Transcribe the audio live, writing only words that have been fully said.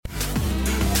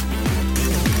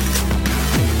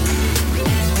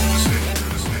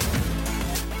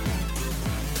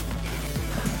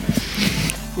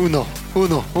Uno,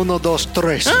 dos,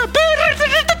 tres.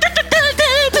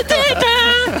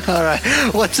 All right.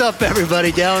 What's up,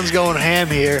 everybody? Dallin's going ham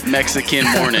here. Mexican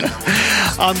morning.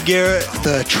 I'm Garrett,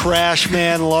 the trash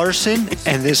man Larson,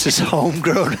 and this is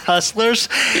Homegrown Hustlers.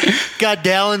 Got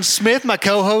Dallin Smith, my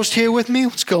co-host, here with me.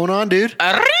 What's going on, dude?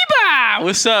 Arriba!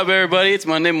 What's up, everybody? It's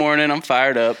Monday morning. I'm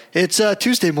fired up. It's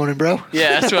Tuesday morning, bro.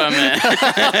 Yeah, that's what I meant.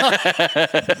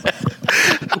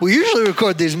 We usually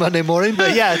record these Monday morning,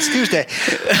 but yeah, it's Tuesday.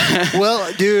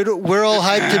 Well, dude, we're all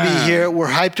hyped to be here. We're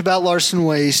hyped about Larson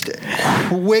Waste.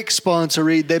 Quick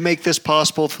sponsor, they make this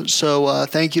possible. So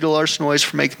thank you to Larson Waste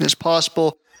for making this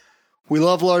possible. We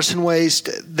love Larson Waste.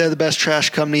 They're the best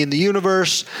trash company in the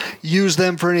universe. Use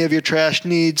them for any of your trash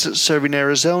needs. Serving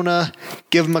Arizona.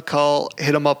 Give them a call.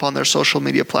 Hit them up on their social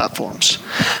media platforms.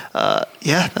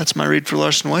 Yeah, that's my read for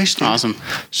Larson Waste, dude. Awesome.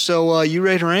 So you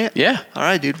ready to rant? Yeah. All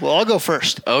right, dude. Well, I'll go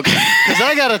first. Okay. Because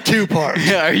I got a two-part.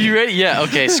 Yeah, are you ready? Yeah,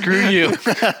 okay. Screw you.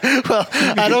 Well,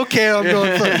 I don't care. I'm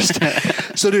going first.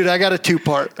 So, dude, I got a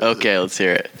two-part. Okay, let's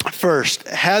hear it. First,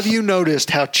 have you noticed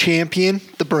how Champion,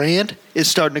 the brand, is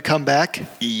starting to come back?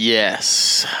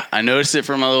 Yes. I noticed it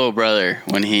from my little brother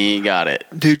when he got it.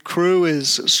 Dude, Crew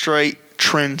is straight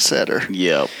trendsetter.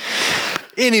 Yep.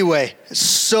 Anyway,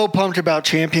 so pumped about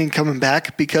Champion coming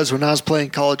back because when I was playing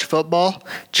college football,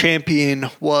 Champion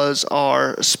was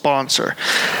our sponsor.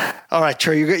 All right,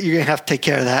 Trey, you're going to have to take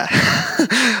care of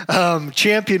that.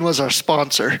 Champion was our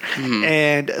sponsor. Mm-hmm.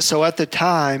 And so at the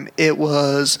time, it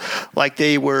was like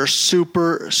they were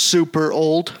super, super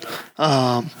old.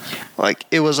 Like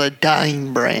it was a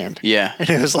dying brand. Yeah. And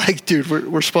it was like, dude,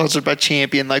 we're sponsored by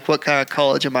Champion. Like, what kind of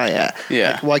college am I at?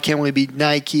 Yeah. Like, why can't we be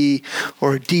Nike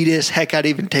or Adidas? Heck, I'd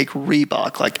even take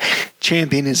Reebok. Like,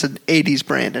 Champion is an 80s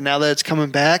brand. And now that it's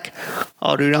coming back,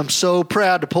 oh, dude, I'm so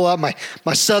proud to pull out my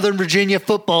Southern Virginia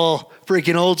football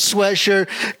freaking old sweatshirt,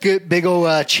 good big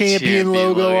old Champion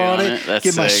logo on it.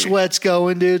 Get my sweats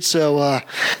going, dude. So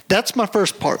that's my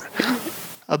first part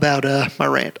about my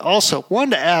rant. Also,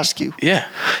 wanted to ask you. Yeah.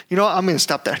 You know what? I'm going to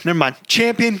stop there. Never mind.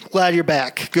 Champion, glad you're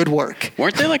back. Good work.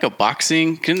 Weren't they like a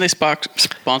boxing? Couldn't they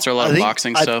sponsor a lot of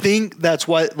boxing stuff? I think that's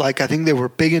why, like, I think they were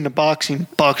big into boxing.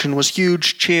 Boxing was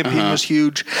huge. Champion was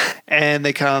huge. And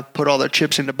they kind of put all their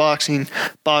chips into boxing.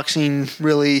 Boxing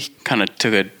really kind of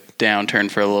took a downturn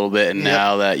for a little bit, and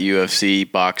now that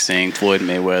UFC, boxing, Floyd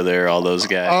Mayweather, all those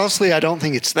guys. Honestly, I don't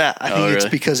think it's that. I think it's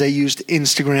because they used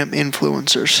Instagram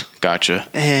influencers. Gotcha.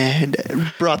 And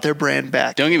brought their brand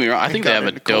back. Don't get me wrong. I think they have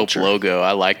a dope logo.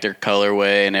 I like their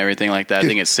colorway and everything like that. Dude, I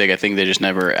think it's sick. I think they just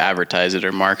never advertised it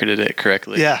or marketed it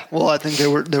correctly. Yeah. Well, I think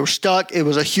they were stuck. It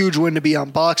was a huge win to be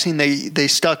on boxing. They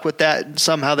stuck with that. And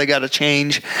somehow they got a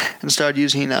change and started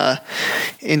using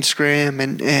Instagram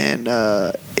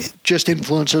and just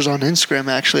influencers on Instagram.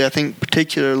 Actually, I think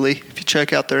particularly if you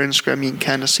check out their Instagram, you can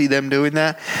kind of see them doing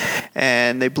that,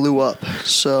 and they blew up.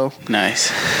 So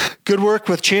nice, good work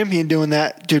with Champion doing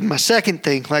that, dude. My second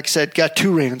thing, like I said, got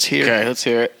two rants here. Okay, let's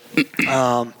hear it.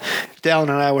 Dallin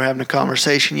and I were having a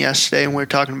conversation yesterday, and we were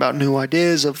talking about new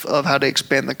ideas of how to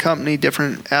expand the company,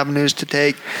 different avenues to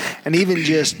take, and even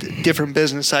just different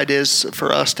business ideas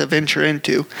for us to venture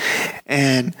into.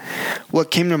 And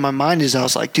what came to my mind is I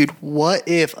was like, dude, what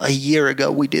if a year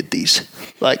ago we did these?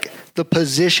 Like, the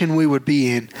position we would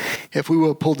be in if we would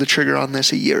have pulled the trigger on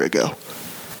this a year ago.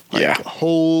 Like,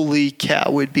 holy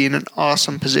cow, we'd be in an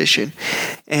awesome position.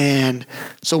 And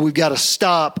so we've got to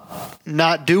stop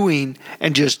not doing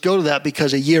and just go to that,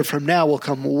 because a year from now will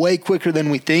come way quicker than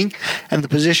we think, and the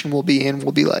position we'll be in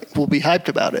we'll be hyped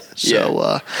about it.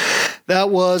 So that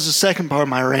was the second part of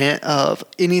my rant of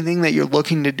anything that you're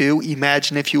looking to do.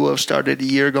 Imagine if you would have started a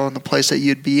year ago in the place that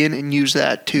you'd be in, and use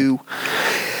that to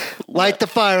light the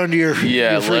fire under your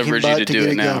leverage you to do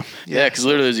it now. Going. Yeah, because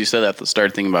literally as you said that, I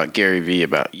started thinking about Gary Vee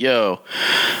about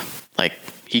like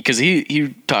because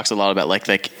he talks a lot about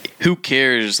like who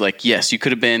cares? Like, yes, you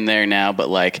could have been there now, but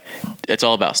like it's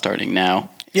all about starting now.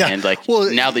 Yeah, and like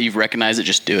now that you've recognized it,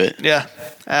 just do it. Yeah,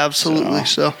 absolutely.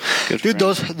 So dude,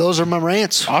 those are my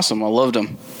rants. Awesome, I loved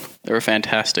them. They were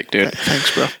fantastic, dude.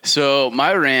 Thanks, bro. So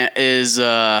my rant is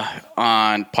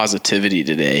on positivity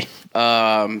today.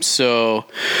 So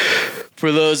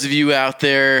for those of you out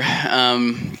there,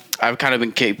 I've kind of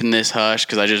been keeping this hush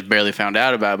because I just barely found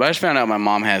out about it. But I just found out my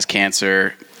mom has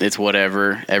cancer it's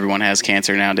whatever. Everyone has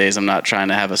cancer nowadays. I'm not trying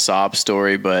to have a sob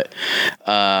story, but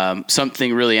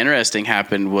something really interesting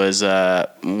happened was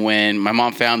when my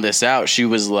mom found this out, she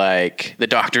was like, the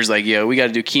doctor's like, yo, we got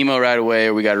to do chemo right away,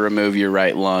 or we got to remove your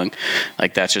right lung.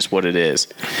 Like, that's just what it is.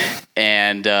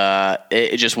 And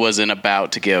it just wasn't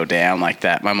about to go down like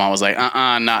that. My mom was like,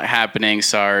 not happening.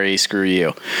 Sorry, screw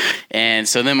you. And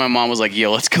so then my mom was like,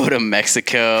 yo, let's go to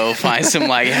Mexico, find some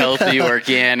like healthy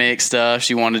organic stuff.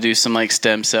 She wanted to do some like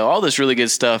stem cell, all this really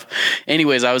good stuff.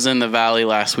 Anyways, I was in the Valley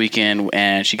last weekend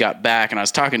and she got back and I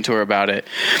was talking to her about it.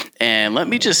 And let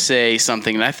me just say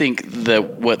something. And I think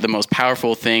what the most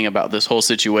powerful thing about this whole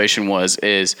situation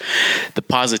is the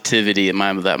positivity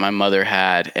that my mother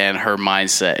had and her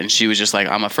mindset. And she was just like,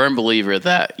 I'm a firm believer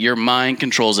that your mind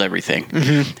controls everything.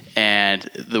 Mm-hmm. And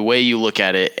the way you look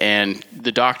at it, and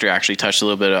the doctor actually touched a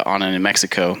little bit on it in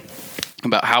Mexico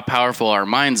about how powerful our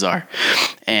minds are.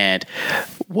 And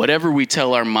whatever we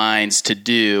tell our minds to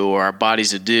do or our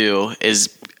bodies to do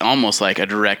is almost like a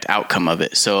direct outcome of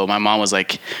it. So my mom was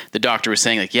like, the doctor was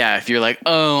saying like, yeah, if you're like,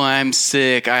 oh, I'm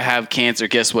sick, I have cancer,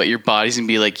 guess what? Your body's gonna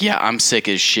be like, yeah, I'm sick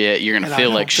as shit. You're gonna feel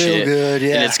like shit. Good,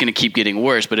 yeah. And it's gonna keep getting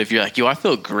worse. But if you're like, yo, I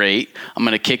feel great, I'm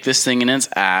gonna kick this thing in its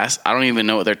ass. I don't even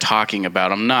know what they're talking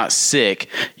about. I'm not sick.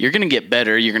 You're gonna get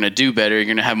better. You're gonna do better. You're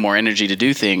gonna have more energy to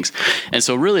do things. And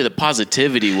so really the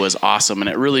positivity was awesome. And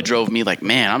it really drove me like,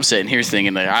 man, I'm sitting here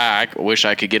thinking like, I wish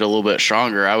I could get a little bit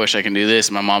stronger. I wish I can do this.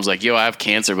 And my mom's like, yo, I have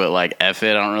cancer, but like, F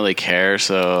it, I don't really care.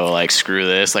 So like, screw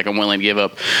this. Like, I'm willing to give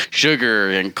up sugar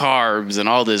and carbs and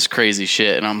all this crazy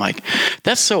shit. And I'm like,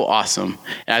 that's so awesome.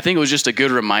 And I think it was just a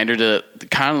good reminder to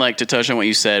kind of like to touch on what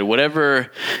you said,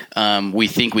 whatever we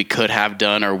think we could have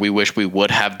done or we wish we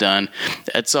would have done,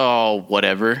 it's all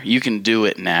whatever. You can do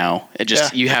it now. It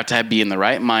just, you have to be in the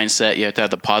right mindset. You have to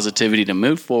have the positivity to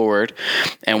move forward.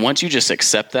 And once you just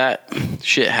accept that,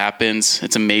 shit happens.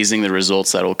 It's amazing the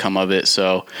results that will come of it.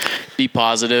 So be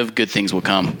positive. Good things will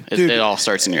come. It all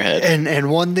starts in your head.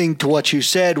 And one thing to what you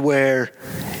said, where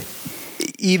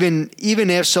even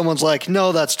if someone's like,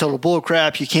 no, that's total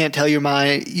bullcrap, you can't tell your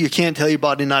mind, you can't tell your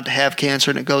body not to have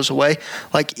cancer and it goes away.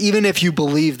 Like, even if you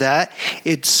believe that,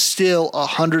 it's still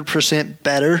 100%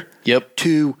 better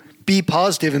to be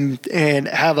positive and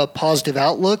have a positive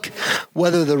outlook,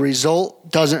 whether the result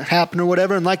doesn't happen or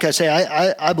whatever. And like I say,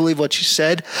 I believe what you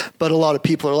said, but a lot of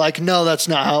people are like, no, that's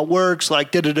not how it works.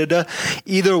 Like, da-da-da-da.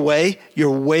 Either way,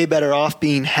 you're way better off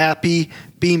being happy,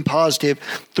 being positive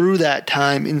through that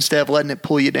time instead of letting it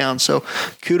pull you down. So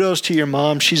kudos to your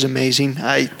mom. She's amazing.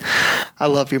 I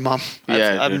love your mom.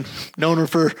 Yeah, I've known her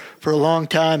for a long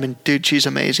time, and dude, she's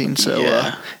amazing. So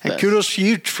and kudos to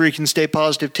you to freaking stay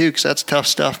positive too, because that's tough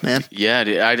stuff, man. Yeah,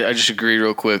 dude, I just agree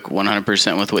real quick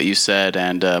 100% with what you said.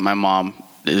 And my mom,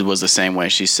 it was the same way.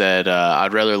 She said,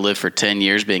 I'd rather live for 10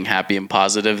 years being happy and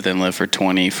positive than live for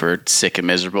 20 for sick and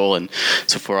miserable. And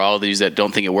so for all of these that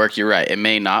don't think it worked, you're right. It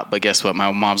may not, but guess what?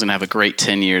 My mom's going to have a great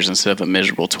 10 years instead of a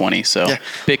miserable 20. So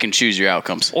pick and choose your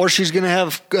outcomes. Or she's going to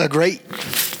have a great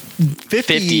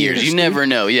 50 years. You never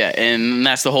know. Yeah. And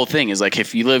that's the whole thing is like,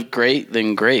 if you live great,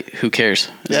 then great. Who cares?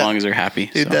 As long as they're happy.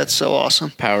 Dude, that's so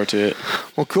awesome. Power to it.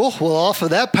 Well, cool. Well, off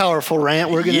of that powerful rant,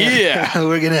 we're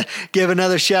gonna give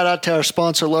another shout out to our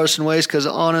sponsor, Larson Waste, because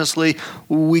honestly,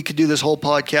 we could do this whole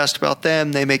podcast about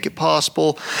them. They make it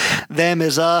possible. Them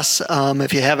is us.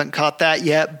 If you haven't caught that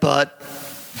yet, but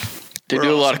they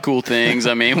do a lot of cool things.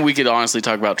 I mean, we could honestly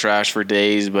talk about trash for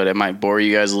days, but it might bore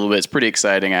you guys a little bit. It's pretty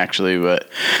exciting, actually, but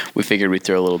we figured we'd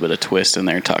throw a little bit of twist in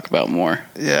there and talk about more.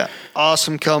 Yeah.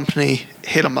 Awesome company.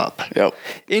 Hit them up. Yep.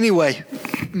 Anyway,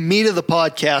 meat of the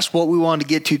podcast, what we wanted to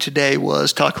get to today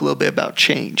was talk a little bit about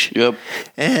change. Yep.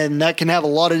 And that can have a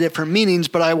lot of different meanings,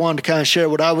 but I wanted to kind of share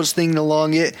what I was thinking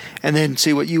along it and then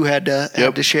see what you had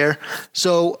to share.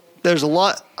 So there's a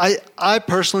lot. I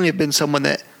personally have been someone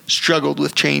that struggled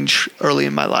with change early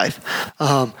in my life.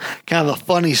 Kind of a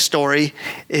funny story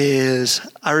is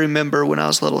I remember when I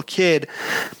was a little kid,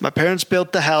 my parents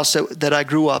built the house that I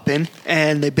grew up in,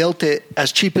 and they built it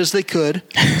as cheap as they could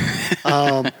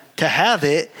to have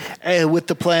it with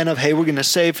the plan of, hey, we're going to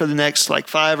save for the next like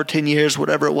 5 or 10 years,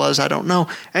 whatever it was, I don't know,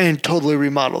 and totally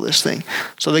remodel this thing.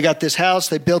 So they got this house,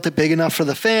 they built it big enough for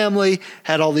the family,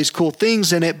 had all these cool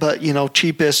things in it, but,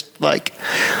 cheapest like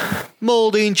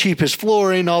molding, cheapest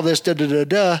flooring, all this,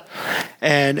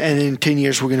 and in 10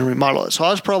 years we're going to remodel it. So I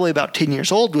was probably about 10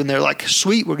 years old when they're like,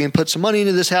 sweet, we're going to put some money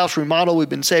into this house, remodel, we've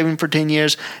been saving for 10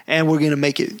 years, and we're going to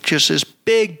make it just this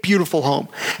big, beautiful home.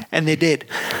 And they did.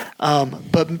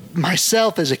 But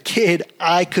myself as a kid,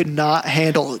 I could not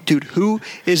handle it. Dude, who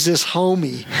is this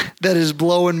homie that is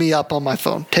blowing me up on my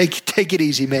phone? Take it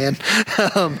easy, man.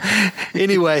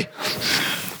 Anyway,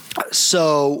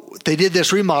 So they did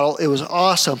this remodel. It was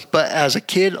awesome. But as a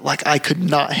kid, like, I could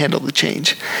not handle the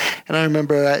change. And I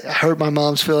remember I hurt my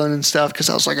mom's feeling and stuff because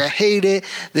I was like, I hate it.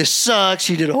 This sucks.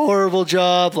 You did a horrible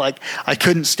job. Like, I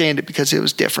couldn't stand it because it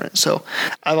was different. So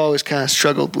I've always kind of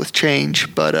struggled with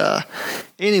change. But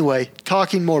anyway,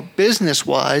 talking more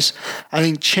business-wise, I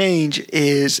think change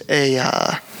is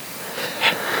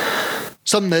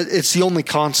something that it's the only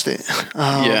constant.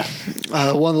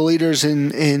 One of the leaders in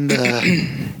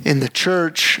the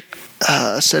church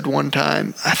said one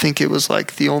time, I think it was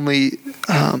like the only,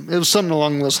 it was something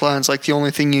along those lines, like the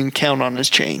only thing you can count on is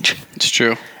change. It's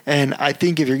true. And I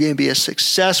think if you're going to be a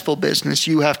successful business,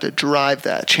 you have to drive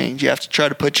that change. You have to try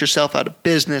to put yourself out of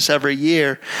business every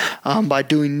year by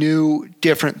doing new,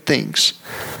 different things.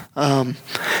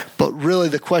 But really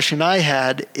the question I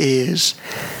had is,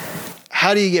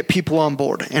 how do you get people on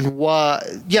board, and why?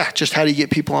 Yeah, just how do you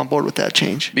get people on board with that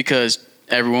change? Because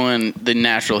everyone, the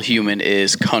natural human,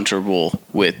 is comfortable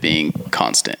with being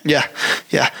constant. Yeah.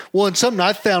 Well, and something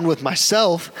I've found with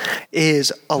myself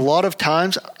is a lot of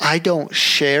times I don't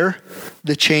share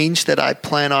the change that I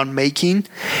plan on making.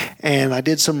 And I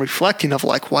did some reflecting of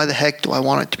like, why the heck do I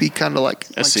want it to be kind of like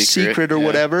a secret or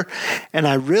whatever? And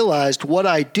I realized what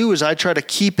I do is I try to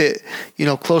keep it,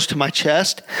 close to my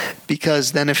chest,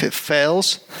 because then if it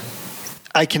fails,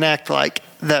 I can act like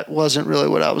that wasn't really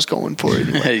what I was going for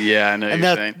anyway. Yeah, I know and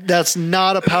you're saying. That's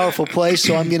not a powerful place,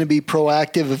 so I'm going to be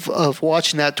proactive of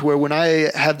watching that, to where when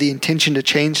I have the intention to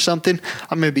change something,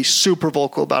 I'm going to be super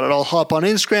vocal about it. I'll hop on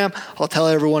Instagram. I'll tell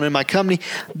everyone in my company,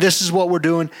 this is what we're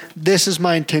doing. This is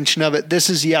my intention of it. This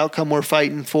is the outcome we're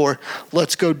fighting for.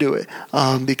 Let's go do it.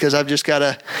 Because I've just got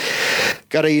to,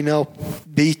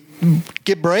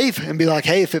 get brave and be like,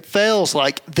 hey, if it fails,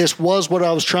 like, this was what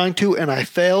I was trying to, and I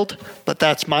failed, but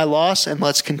that's my loss, and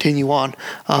let's continue on,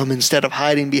 instead of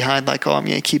hiding behind like, oh, I'm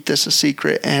going to keep this a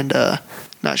secret and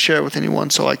not share it with anyone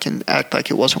so I can act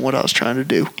like it wasn't what I was trying to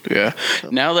do. Yeah.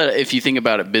 So. Now that if you think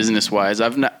about it business-wise,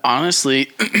 honestly,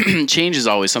 change is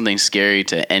always something scary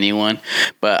to anyone,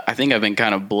 but I think I've been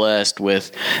kind of blessed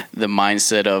with the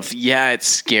mindset of, yeah, it's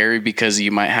scary because you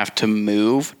might have to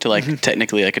move to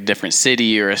technically like a different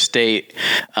city or a state.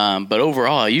 But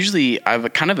overall,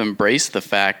 I've kind of embraced the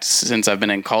fact since I've been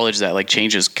in college that like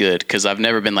change is good, because I've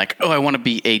never been like, oh, I want to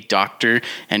be a doctor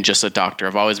and just a doctor.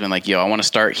 I've always been like, yo, I want to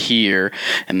start here,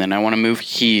 and then I want to move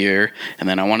here, and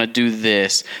then I want to do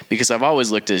this, because I've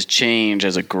always looked at change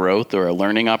as a growth or a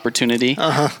learning opportunity.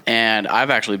 And I've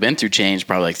actually been through change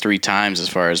probably like 3 times as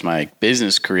far as my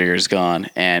business career has gone.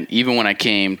 And even when I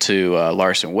came to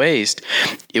Larson Waste,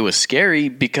 it was scary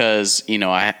because,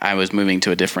 I was moving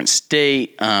to a different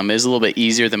state. It was a little bit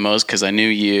easier than most because I knew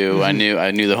you, I knew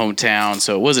the hometown,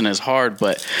 so it wasn't as hard.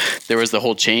 But there was the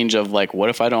whole change of like, what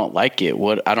if I don't like it?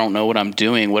 What I don't know what I'm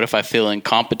doing? What if I feel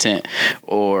incompetent?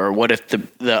 Or what if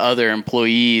the other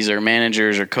employees or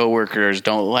managers or coworkers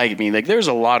don't like me? Like, there's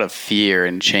a lot of fear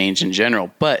and change in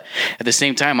general. But at the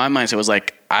same time, my mindset was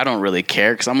like, I don't really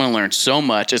care, because I'm going to learn so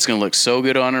much. It's going to look so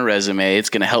good on a resume.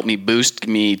 It's going to help me boost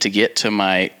me to get to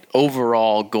my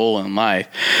overall goal in life.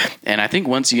 And I think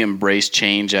once you embrace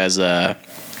change as a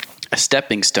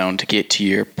stepping stone to get to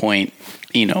your point,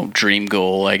 dream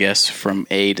goal, I guess, from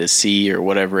A to C or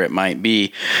whatever it might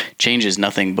be, change is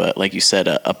nothing but, like you said,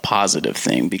 a positive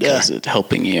thing, because it's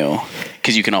helping you,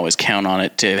 because you can always count on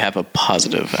it to have a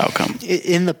positive outcome.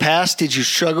 In the past, did you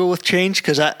struggle with change?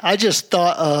 Because I just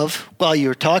thought of, while you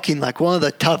were talking, like one of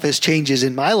the toughest changes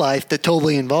in my life that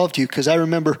totally involved you, because I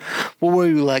remember, what were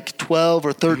you, like 12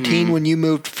 or 13 when you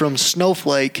moved from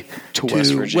Snowflake to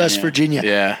West Virginia?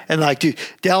 Yeah. And like, dude,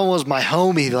 Dallin was my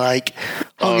homie, like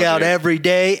hung out every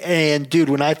day. And dude,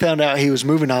 when I found out he was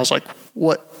moving, I was like,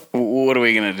 what are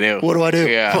we going to do? What do I do?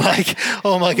 Yeah. Like,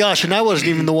 oh my gosh. And I wasn't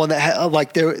even the one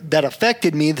that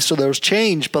affected me. So there was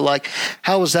change, but like,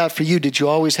 how was that for you? Did you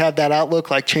always have that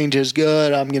outlook? Like, change is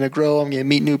good. I'm going to grow. I'm going to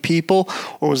meet new people.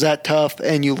 Or was that tough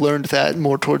and you learned that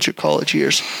more towards your college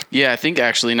years? Yeah, I think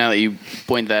actually now that you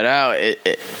point that out,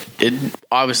 it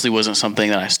obviously wasn't something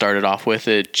that I started off with.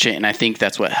 And I think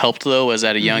that's what helped, though, was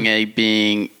at a young age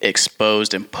being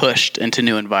exposed and pushed into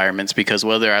new environments, because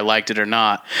whether I liked it or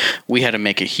not, we had to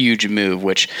make a huge move,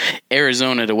 which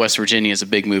Arizona to West Virginia is a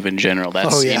big move in general.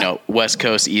 That's, West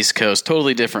Coast, East Coast,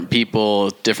 totally different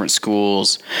people, different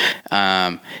schools.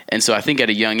 And so I think at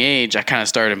a young age, I kind of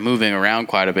started moving around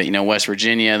quite a bit. West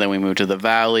Virginia, then we moved to the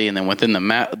Valley, and then within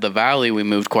the Valley, we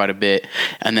moved quite a bit.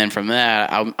 And then from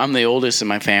that, I'm the oldest in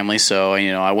my family, so,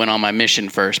 I went on my mission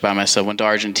first by myself, went to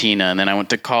Argentina, and then I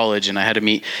went to college, and I had to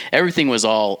meet, everything was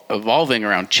all evolving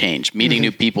around change, meeting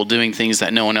new people, doing things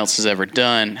that no one else has ever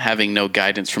done, having no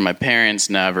guidance from my parents,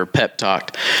 never pep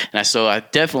talked. And so I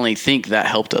definitely think that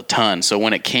helped a ton. So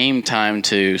when it came time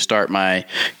to start my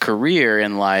career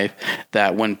in life,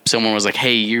 that when someone was like,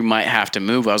 hey, you might have to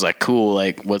move, I was like, cool,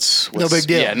 like what's no big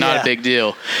deal. Yeah, not a big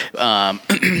deal.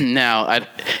 Now,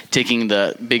 taking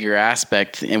the bigger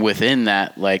aspect within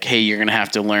that, like, hey, you're going to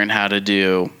have to learn how to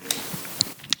do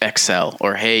Excel,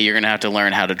 or hey, you're gonna have to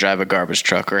learn how to drive a garbage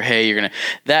truck, or hey,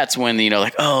 that's when,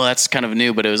 like, oh, that's kind of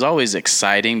new, but it was always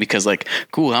exciting because, like,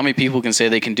 cool, how many people can say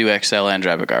they can do Excel and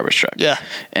drive a garbage truck? Yeah.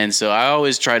 And so I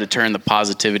always try to turn the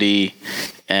positivity,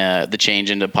 the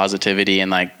change into positivity,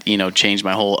 and change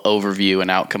my whole overview and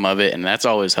outcome of it, and that's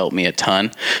always helped me a ton.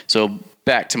 So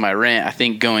back to my rant, I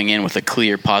think going in with a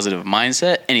clear positive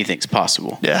mindset, anything's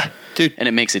possible. Yeah, dude, and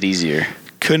it makes it easier.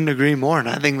 Couldn't agree more, and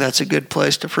I think that's a good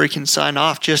place to freaking sign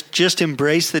off. Just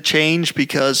embrace the change,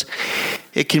 because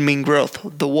it can mean growth.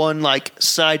 The one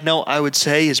side note I would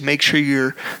say is make sure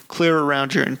you're clear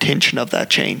around your intention of that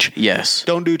change. Yes.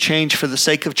 Don't do change for the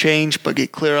sake of change, but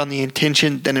get clear on the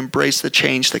intention, then embrace the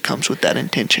change that comes with that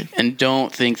intention. And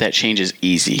don't think that change is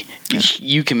easy. Yeah.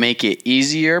 You can make it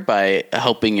easier by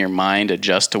helping your mind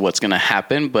adjust to what's going to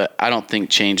happen, but I don't think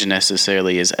change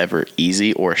necessarily is ever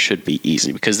easy or should be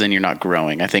easy, because then you're not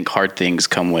growing. I think hard things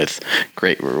come with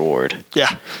great reward.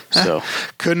 Yeah. So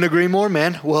couldn't agree more,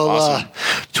 man. Well, awesome.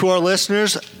 To our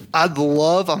listeners,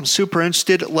 I'm super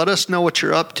interested. Let us know what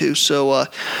you're up to. So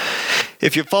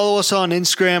if you follow us on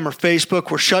Instagram or Facebook,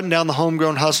 we're shutting down the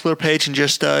Homegrown Hustler page, and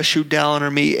just shoot Dallin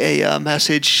or me a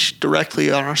message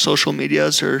directly on our social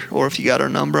medias, or if you got our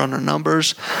number on our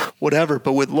numbers, whatever.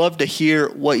 But we'd love to hear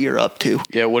what you're up to.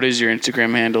 Yeah, what is your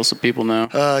Instagram handle so people know?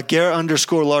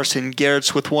 Garrett_Larson.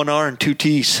 Garrett's with 1 R and 2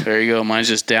 T's. There you go. Mine's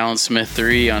just Dallin Smith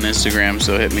 3 on Instagram,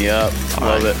 so hit me up.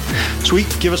 Love it. Sweet.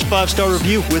 Give us a 5-star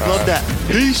review. We'd love that.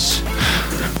 Peace.